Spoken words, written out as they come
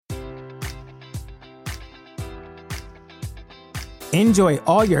Enjoy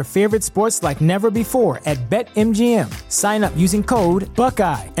all your favorite sports like never before at BetMGM. Sign up using code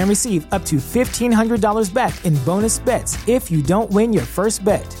Buckeye and receive up to $1,500 back in bonus bets if you don't win your first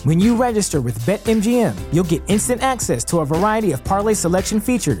bet. When you register with BetMGM, you'll get instant access to a variety of parlay selection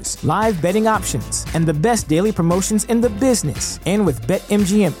features, live betting options, and the best daily promotions in the business. And with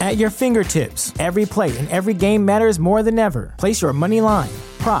BetMGM at your fingertips, every play and every game matters more than ever. Place your money line,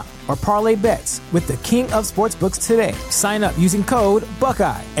 prop, or parlay bets with the king of sportsbooks today. Sign up using code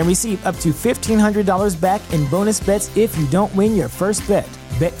Buckeye and receive up to $1,500 back in bonus bets if you don't win your first bet.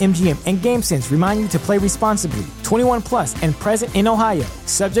 BetMGM and GameSense remind you to play responsibly. 21 plus and present in Ohio,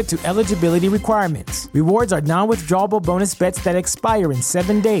 subject to eligibility requirements. Rewards are non-withdrawable bonus bets that expire in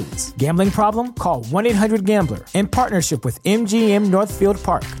 7 days. Gambling problem? Call 1-800-GAMBLER. In partnership with MGM Northfield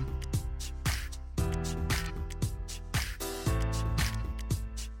Park.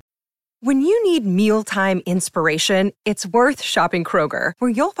 When you need mealtime inspiration, it's worth shopping Kroger, where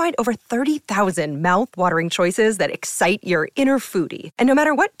you'll find over 30,000 mouth-watering choices that excite your inner foodie. And no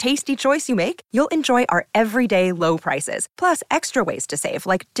matter what tasty choice you make, you'll enjoy our everyday low prices, plus extra ways to save,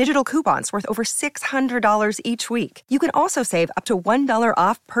 like digital coupons worth over $600 each week. You can also save up to $1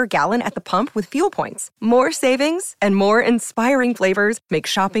 off per gallon at the pump with fuel points. More savings and more inspiring flavors make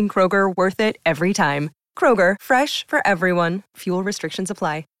shopping Kroger worth it every time. Kroger, fresh for everyone. Fuel restrictions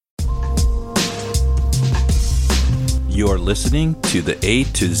apply. You're listening to the A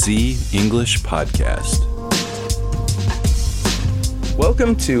to Z English Podcast.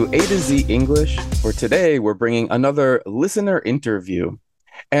 Welcome to A to Z English, where today we're bringing another listener interview.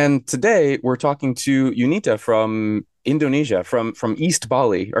 And today we're talking to Yunita from Indonesia, from East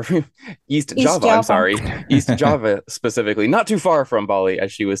Bali, or East Java, I'm sorry. East Java specifically, not too far from Bali,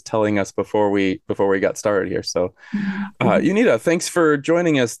 as she was telling us before we got started here. So, Yunita, thanks for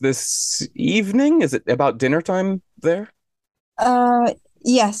joining us this evening. Is it about dinner time there?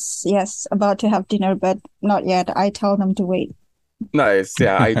 Yes, about to have dinner, but not yet. I tell them to wait. Nice.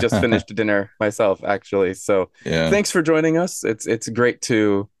 Yeah, I just finished dinner myself, actually. So, Thanks for joining us. It's great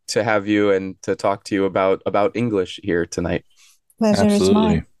to have you and to talk to you about English here tonight. Pleasure is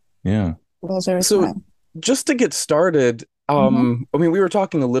mine. Yeah. Pleasure is so mine. Just to get started, I mean, we were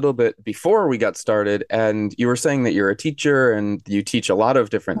talking a little bit before we got started, and you were saying that you're a teacher and you teach a lot of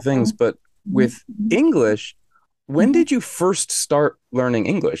different things, but with English, when did you first start learning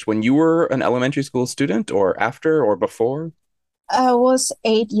English? When you were an elementary school student, or after, or before? I was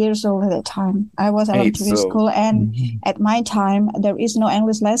 8 years old at the time. I was elementary school, and at my time, there is no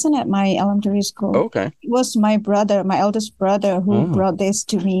English lesson at my elementary school. Okay. It was my brother, my eldest brother, who brought this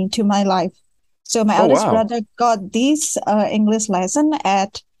to me, to my life. So my eldest brother got this English lesson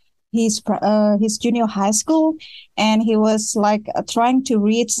at his junior high school, and he was like trying to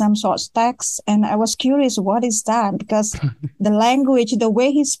read some sort of text, and I was curious, what is that? Because the language, the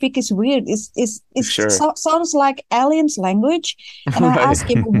way he speaks is weird. Sounds like aliens language, and I asked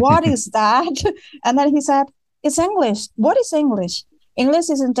him, what is that? And then he said, it's English. What is English? English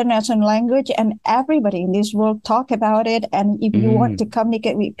is international language, and everybody in this world talk about it, and if you want to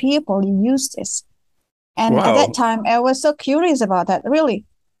communicate with people, you use this. And at that time, I was so curious about that, really.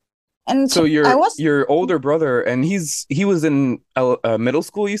 And so your older brother, and he was in middle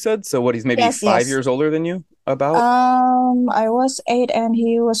school, you said? So what, he's maybe 5 years older than you, about? I was 8 and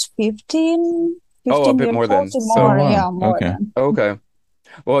he was 15. A bit more than. More than. Okay.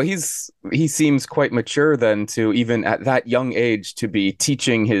 Well, he seems quite mature then, to even at that young age to be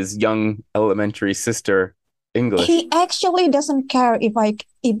teaching his young elementary sister English. He actually doesn't care if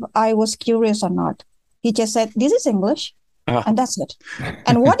I was curious or not. He just said, this is English. And that's it.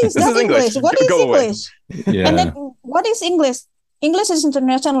 And what is that English? What is English? Yeah. And then what is English? English is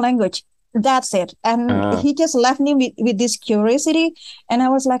international language. That's it. And he just left me with this curiosity. And I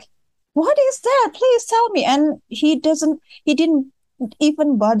was like, what is that? Please tell me. And he didn't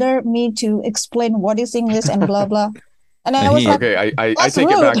even bother me to explain what is English and blah, blah. And I was like, okay, I take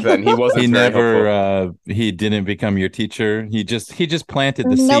it back then. He wasn't. He never. He didn't become your teacher. He just planted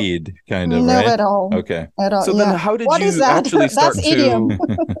the seed, kind of. No, right? at all. Okay. At all. So then, how did you actually start to?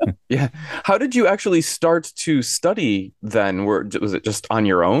 Yeah. How did you actually start to study then? Was it just on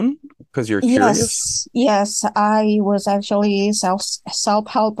your own because you're curious? Yes. I was actually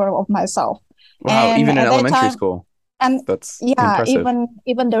self-helper of myself. Wow. And even in elementary school. And that's impressive.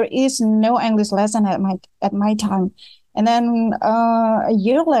 even there is no English lesson at my time. And then a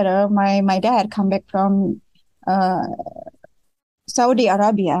year later, my dad come back from Saudi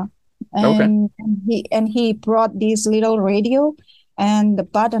Arabia, and he brought this little radio, and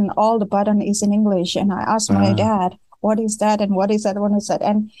all the button is in English. And I asked my dad, "What is that? And what is that? What is that?"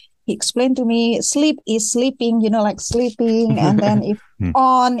 And he explained to me, sleep is sleeping, like sleeping. And then if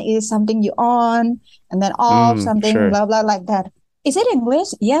on is something you on, and then off something, sure. blah, blah, like that. Is it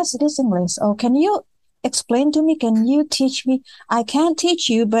English? Yes, it is English. Oh, can you explain to me? Can you teach me? I can't teach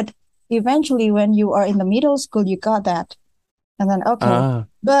you, but eventually when you are in the middle school, you got that. And then, okay.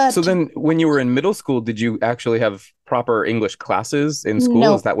 But so then when you were in middle school, did you actually have proper English classes in school?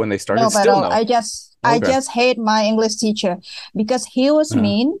 no, Is that when they started? no, but Still no. I just hate my English teacher because he was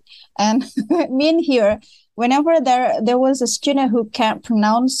mean and mean here. Whenever there was a student who can't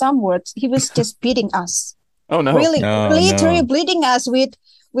pronounce some words, he was just beating us. Oh no! Really, No, literally no. bleeding us with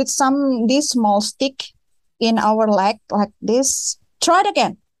this small stick in our leg like this. Try it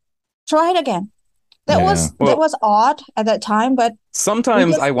again. That was odd at that time, but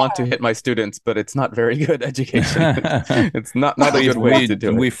sometimes I want to hit my students, but it's not very good education. It's not a good way to do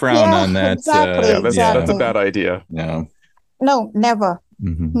it. We frown on that. Exactly, that's a bad idea. No, never.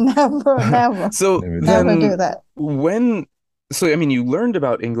 Never. So never do that. I mean, you learned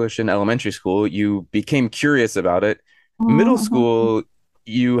about English in elementary school. You became curious about it. Middle school,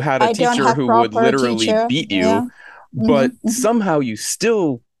 you had a teacher who would literally beat you, but somehow you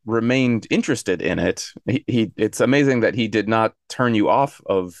still remained interested in it. It's amazing that he did not turn you off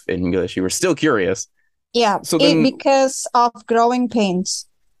of English. You were still curious. Yeah. So then, because of growing pains.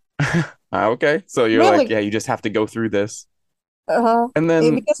 Okay. So you're like, yeah, you just have to go through this. And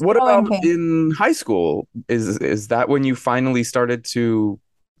then what about in high school? Is that when you finally started to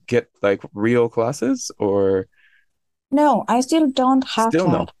get like real classes, or? No, I still don't have that.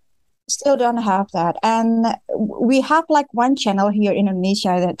 No. Still don't have that. And we have like one channel here in Indonesia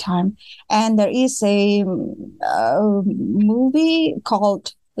at that time. And there is a movie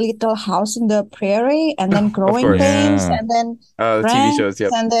called Little House in the Prairie, and then Growing Pains, and then TV shows,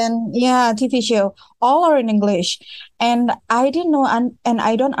 and then TV show. All are in English. And I didn't know, and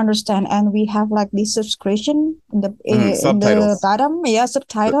I don't understand. And we have like this subscription in the bottom,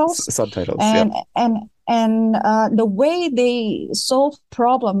 subtitles. Subtitles, and the way they solve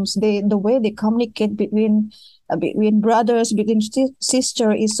problems, the way they communicate between brothers, between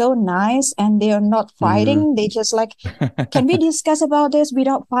sister is so nice, and they are not fighting. They just like, can we discuss about this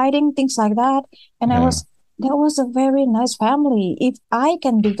without fighting, things like that. And that was a very nice family. If I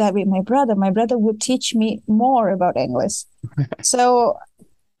can do that with my brother would teach me more about English. So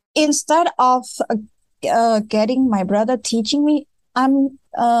instead of getting my brother teaching me, I'm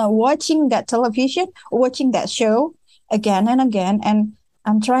watching that television, watching that show again and again, and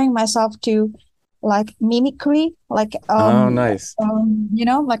I'm trying myself to like mimicry, like nice.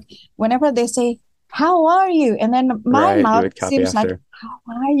 Like whenever they say, "How are you?" and then my mouth seems like, "How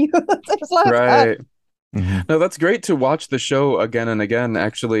are you?" It's like right. No, that's great to watch the show again and again.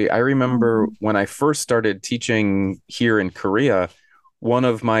 Actually, I remember when I first started teaching here in Korea, one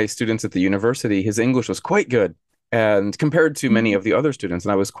of my students at the university, his English was quite good. And compared to many of the other students,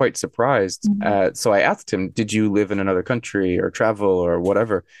 and I was quite surprised. So I asked him, did you live in another country or travel or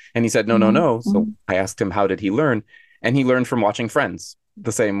whatever? And he said, no. So I asked him, how did he learn? And he learned from watching Friends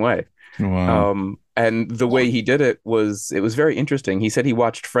the same way. Wow. And the way he did it was very interesting. He said he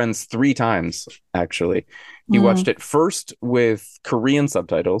watched Friends 3 times, actually. He watched it first with Korean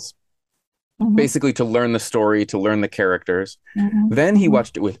subtitles, basically to learn the story, to learn the characters. Then he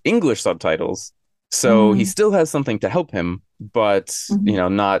watched it with English subtitles. So he still has something to help him, but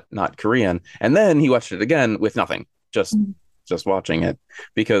not Korean. And then he watched it again with nothing, just watching it,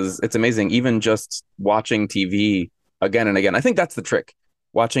 because it's amazing. Even just watching TV again and again, I think that's the trick.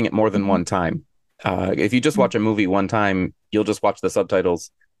 Watching it more than one time. If you just watch a movie one time, you'll just watch the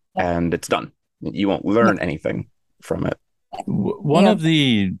subtitles, and it's done. You won't learn anything from it. One of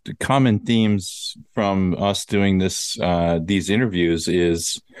the common themes from us doing these interviews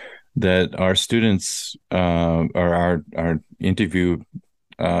is that our students or our interviewees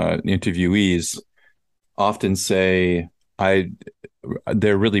often say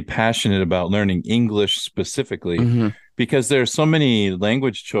they're really passionate about learning English specifically, because there's so many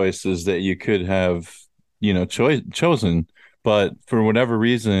language choices that you could have chosen, but for whatever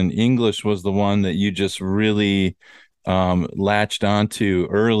reason English was the one that you just really latched onto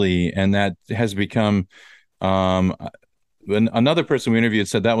early, and that has become another person we interviewed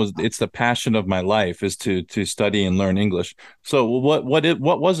said it's the passion of my life is to study and learn English. So what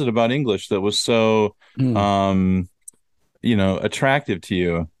was it about English that was so attractive to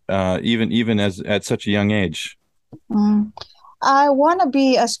you, even at such a young age? I want to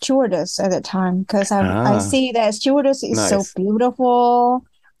be a stewardess at the time, because I see that stewardess is so beautiful,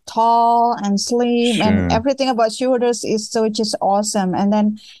 tall and slim, and everything about stewardess is so just awesome. And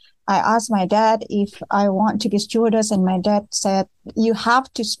then I asked my dad if I want to be stewardess, and my dad said, "You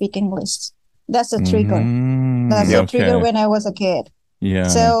have to speak English." That's the trigger. That's the trigger when I was a kid. Yeah.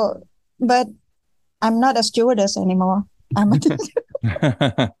 So, but I'm not a stewardess anymore. I'm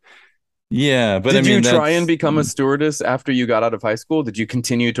Yeah, but did you try and become a stewardess after you got out of high school? Did you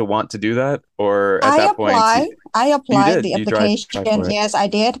continue to want to do that, or at that point? I applied the application. Yes, I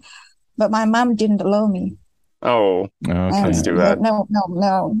did, but my mom didn't allow me. Oh, that's too bad. No.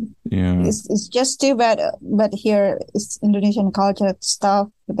 Yeah, it's just too bad. But here it's Indonesian culture stuff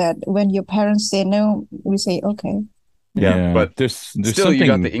that when your parents say no, we say okay. Yeah, but there's still something... you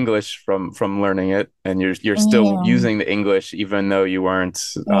got the English from learning it, and you're still using the English even though you weren't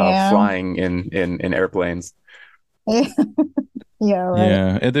flying in airplanes. Yeah, right.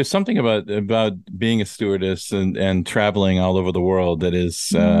 Yeah, and there's something about being a stewardess and traveling all over the world that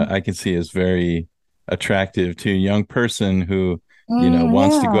is I can see is very attractive to a young person who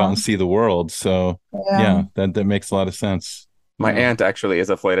wants to go out and see the world. So that makes a lot of sense. My aunt actually is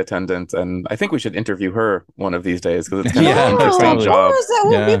a flight attendant, and I think we should interview her one of these days because it's kind of an interesting job. Of course, that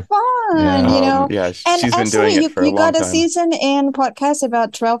would be fun. Yeah, and she's been doing it for a long time. You got a season in podcast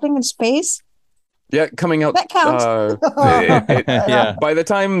about traveling in space. Yeah, coming out. That counts. By the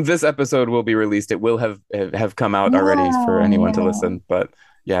time this episode will be released, it will have come out already for anyone to listen. But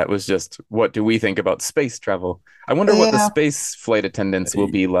yeah, it was just, what do we think about space travel? I wonder what the space flight attendants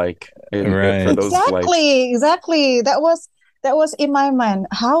will be like for those flights. Exactly. That was in my mind.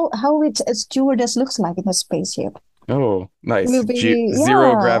 How a stewardess looks like in a spaceship. Oh, nice.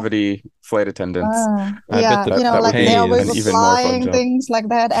 Zero gravity flight attendants. They always flying things like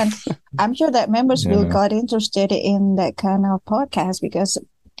that. And I'm sure that members will got interested in that kind of podcast because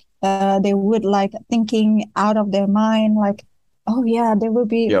they would like thinking out of their mind, like, oh yeah, they will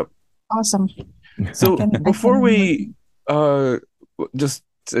be awesome. So before we just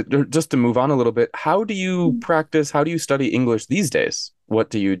to move on a little bit, how do you practice? How do you study English these days? What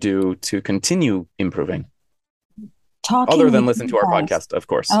do you do to continue improving? Other than listen to our podcast, of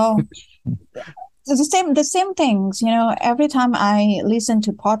course. Oh, the same things. Every time I listen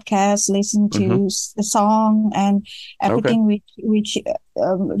to podcasts, listen to the song and everything which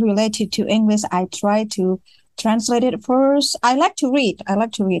related to English, I try to translate it first. I like to read,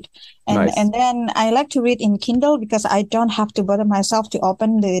 and then I like to read in Kindle because I don't have to bother myself to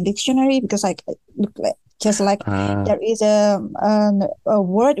open the dictionary because there is a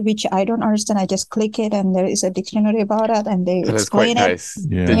word which I don't understand. I just click it and there is a dictionary about it and they explain it. Nice.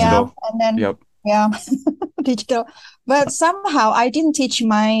 Digital. And then digital. But somehow I didn't teach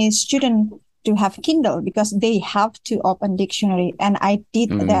my student to have Kindle because they have to open dictionary, and I did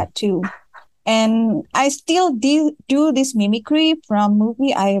that too. And I still do this mimicry from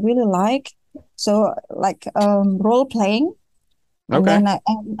movie I really like. So like role playing. And then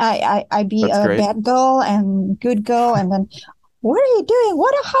I be a bad girl and good girl, and then what are you doing?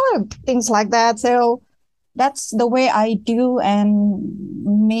 What are how things like that? So that's the way I do, and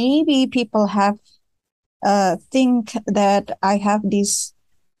maybe people have think that I have this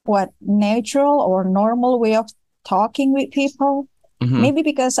natural or normal way of talking with people. Maybe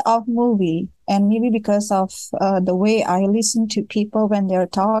because of movie, and maybe because of the way I listen to people when they're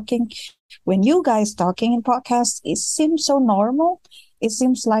talking. When you guys talking in podcasts, it seems so normal. It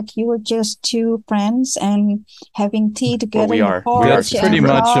seems like you were just two friends and having tea together. We are. That's pretty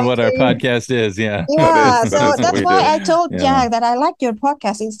much what our podcast is. Yeah. Yeah. So that's why I told Jack that I like your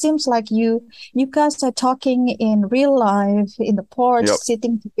podcast. It seems like you guys are talking in real life in the porch,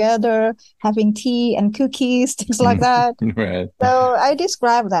 sitting together, having tea and cookies, things like that. Right. So I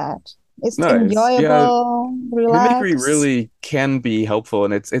describe that. It's enjoyable, relaxed. Mimicry really can be helpful,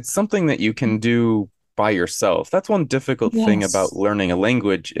 and it's something that you can do by yourself. That's one difficult thing about learning a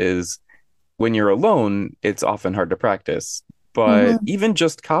language is when you're alone, it's often hard to practice. But even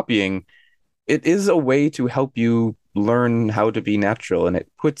just copying, it is a way to help you learn how to be natural, and it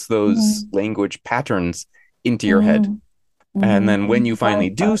puts those language patterns into your head. And then when you finally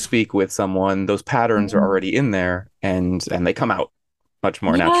do speak with someone, those patterns are already in there, and they come out much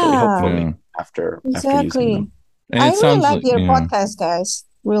more naturally, hopefully, after using them. And I really like your podcast, guys.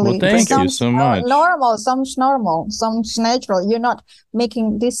 Really. Well, thank you so much. Normal, some's natural. You're not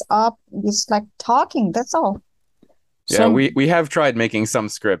making this up. It's like talking. That's all. Yeah, we have tried making some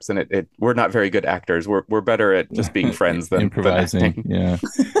scripts, and we're not very good actors. We're better at just being friends than improvising. Yeah.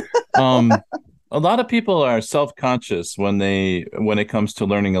 A lot of people are self-conscious when it comes to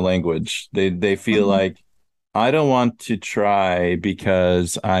learning a language. They feel like, I don't want to try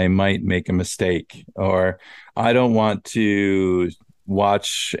because I might make a mistake, or I don't want to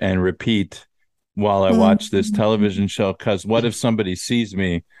watch and repeat while I watch this television show, because what if somebody sees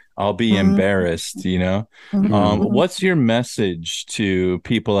me I'll be embarrassed, you know. What's your message to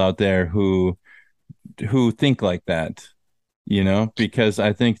people out there who think like that? You know, because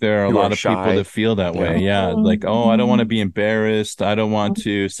I think there are a You are lot of people shy. that feel that way. Yeah, like, oh, I don't want to be embarrassed. I don't want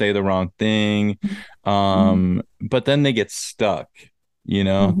to say the wrong thing. But then they get stuck, you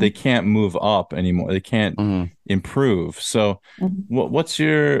know, they can't move up anymore. They can't improve. So what would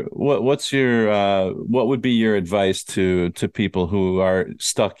be your advice to people who are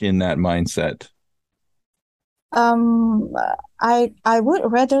stuck in that mindset? Um, I would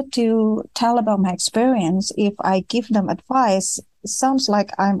rather to tell about my experience. If I give them advice, it sounds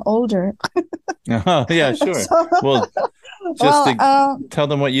like I'm older. Oh, yeah, sure. So, Well, just well, to tell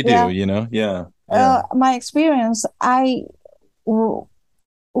them what you do, yeah. you know? Yeah. Yeah. My experience,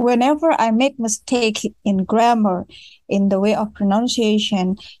 whenever I make mistake in grammar, in the way of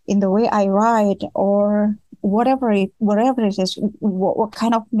pronunciation, in the way I write, or whatever it is, what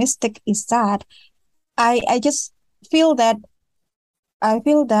kind of mistake is that? I just feel that I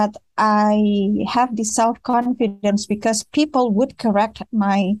have this self-confidence because people would correct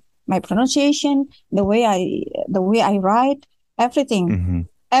my pronunciation, the way I write, everything.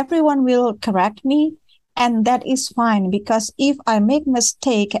 Everyone will correct me, and that is fine, because if I make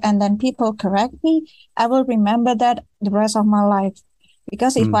mistake and then people correct me, I will remember that the rest of my life.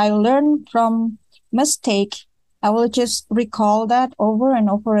 Because if I learn from mistake, I will just recall that over and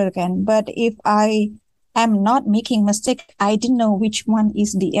over again. But if I am not making mistake, I didn't know which one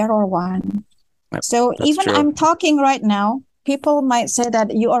is the error one. So That's even true. I'm talking right now, people might say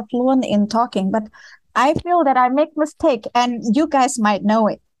that you are fluent in talking, but I feel that I make mistake, and you guys might know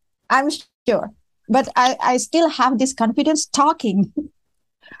it. I'm sure. But I still have this confidence talking. I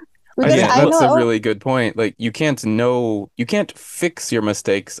Because think I that's a know, really good point. Like you can't fix your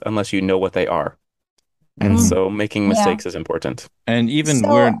mistakes unless you know what they are. And so making yeah. mistakes is important. And even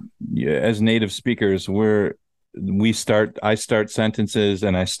So, as native speakers, I start sentences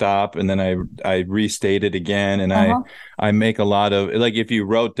and I stop and then I restate it again. And I make a lot of, like, if you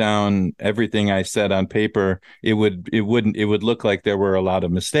wrote down everything I said on paper, it would look like there were a lot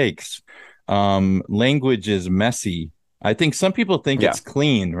of mistakes. Language is messy. I think some people think Yeah. it's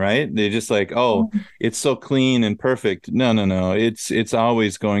clean, right? They're just like, oh, it's so clean and perfect. No, no, no. It's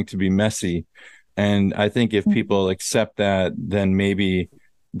always going to be messy. And I think if people accept that, then maybe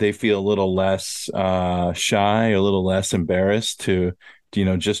they feel a little less shy, a little less embarrassed to, you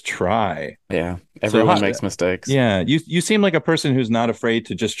know, just try. Yeah. So Everyone makes mistakes. yeah, you seem like a person who's not afraid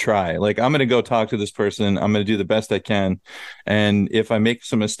to just try. Like, I'm going to go talk to this person. I'm going to do the best I can. And if I make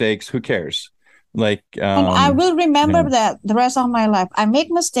some mistakes, who cares? Like, and I will remember yeah. that the rest of my life. I make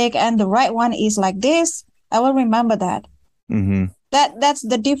mistake and the right one is like this. I will remember that. That's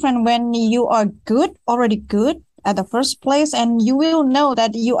the difference when you are already good at the first place, and you will know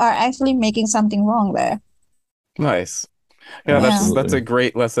that you are actually making something wrong there. Nice. Yeah, that's a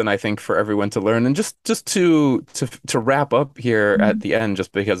great lesson, I think, for everyone to learn. And just to wrap up here at the end,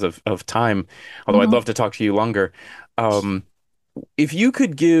 just because of time, although I'd love to talk to you longer. If you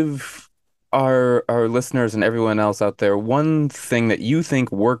could give our listeners and everyone else out there one thing that you think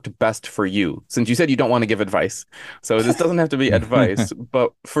worked best for you, since you said you don't want to give advice, so this doesn't have to be advice,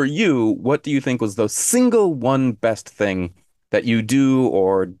 but for you, what do you think was the single one best thing that you do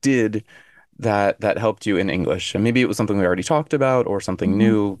or did that helped you in English? And maybe it was something we already talked about or something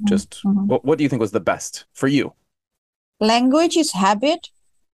new. Just what do you think was the best for you? Language is habit,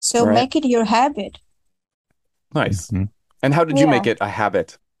 so make it your habit. Nice. And how did you make it a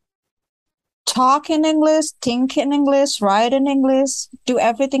habit? Talk in English, think in English, write in English, do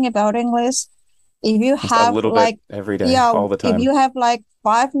everything about English. If you Just have a little bit every day, all the time. If you have like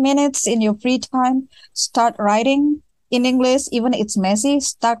 5 minutes in your free time, start writing in English, even it's messy.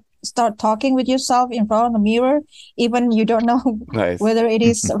 Start talking with yourself in front of the mirror, even you don't know whether it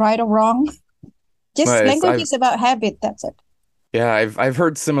is right or wrong. Just language is about habit. That's it. Yeah, I've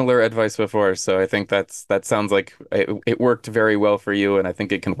heard similar advice before, so I think that sounds like it worked very well for you, and I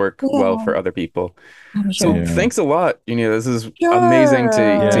think it can work well for other people. So thanks a lot, Yunita. This is amazing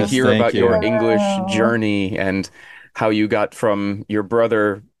to hear about your English journey and how you got from your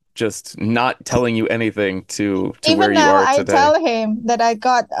brother just not telling you anything to even where you now, are today. I tell him that I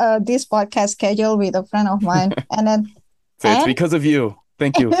got this podcast scheduled with a friend of mine, and then it's because of you.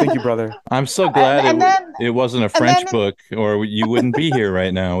 Thank you, brother. I'm so glad it wasn't a French book, or you wouldn't be here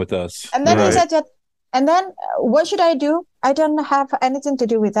right now with us. And then he said that, and then what should I do? I don't have anything to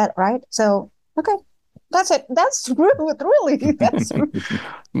do with that, right? So, okay. That's it. That's rude, really. That's rude.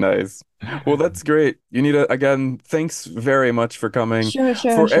 Nice. Well, that's great. Yunita, again, thanks very much for coming. Sure.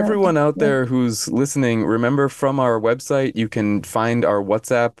 For everyone out there who's listening, remember from our website, you can find our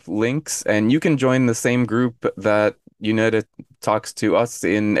WhatsApp links and you can join the same group that Yunita talks to us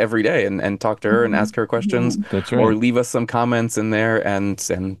in every day and talk to her and ask her questions. That's right. Or leave us some comments in there and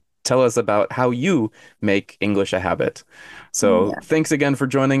tell us about how you make English a habit. So thanks again for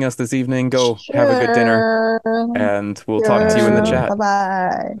joining us this evening. Go have a good dinner and we'll talk to you in the chat.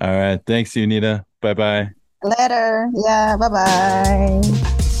 Bye-bye. All right. Thanks, Yunita. Bye-bye. Later. Yeah, bye-bye.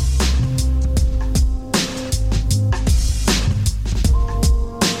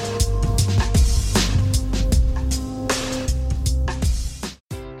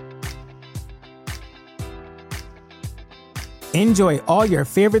 Enjoy all your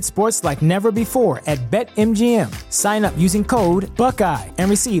favorite sports like never before at BetMGM. Sign up using code Buckeye and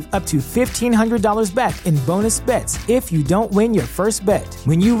receive up to $1,500 back in bonus bets if you don't win your first bet.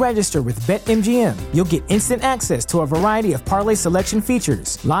 When you register with BetMGM, you'll get instant access to a variety of parlay selection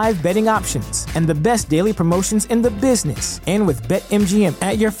features, live betting options, and the best daily promotions in the business. And with BetMGM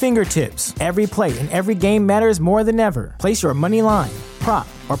at your fingertips, every play and every game matters more than ever. Place your money line, prop,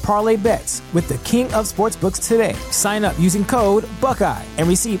 or parlay bets with the king of sportsbooks today. Sign up using code Buckeye and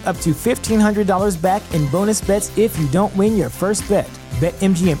receive up to $1,500 back in bonus bets if you don't win your first bet.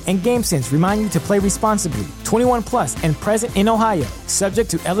 BetMGM and GameSense remind you to play responsibly. 21 plus and present in Ohio, subject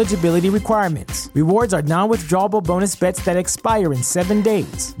to eligibility requirements. Rewards are non-withdrawable bonus bets that expire in 7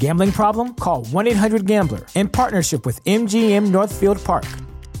 days. Gambling problem? Call 1-800-GAMBLER. In partnership with MGM Northfield Park.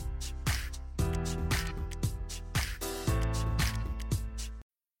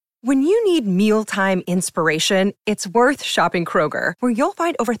 When you need mealtime inspiration, it's worth shopping Kroger, where you'll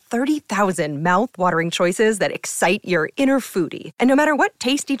find over 30,000 mouth-watering choices that excite your inner foodie. And no matter what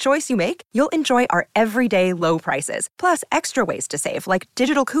tasty choice you make, you'll enjoy our everyday low prices, plus extra ways to save, like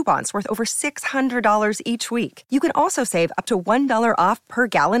digital coupons worth over $600 each week. You can also save up to $1 off per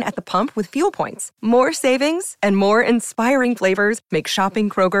gallon at the pump with fuel points. More savings and more inspiring flavors make shopping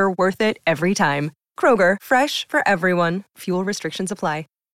Kroger worth it every time. Kroger, fresh for everyone. Fuel restrictions apply.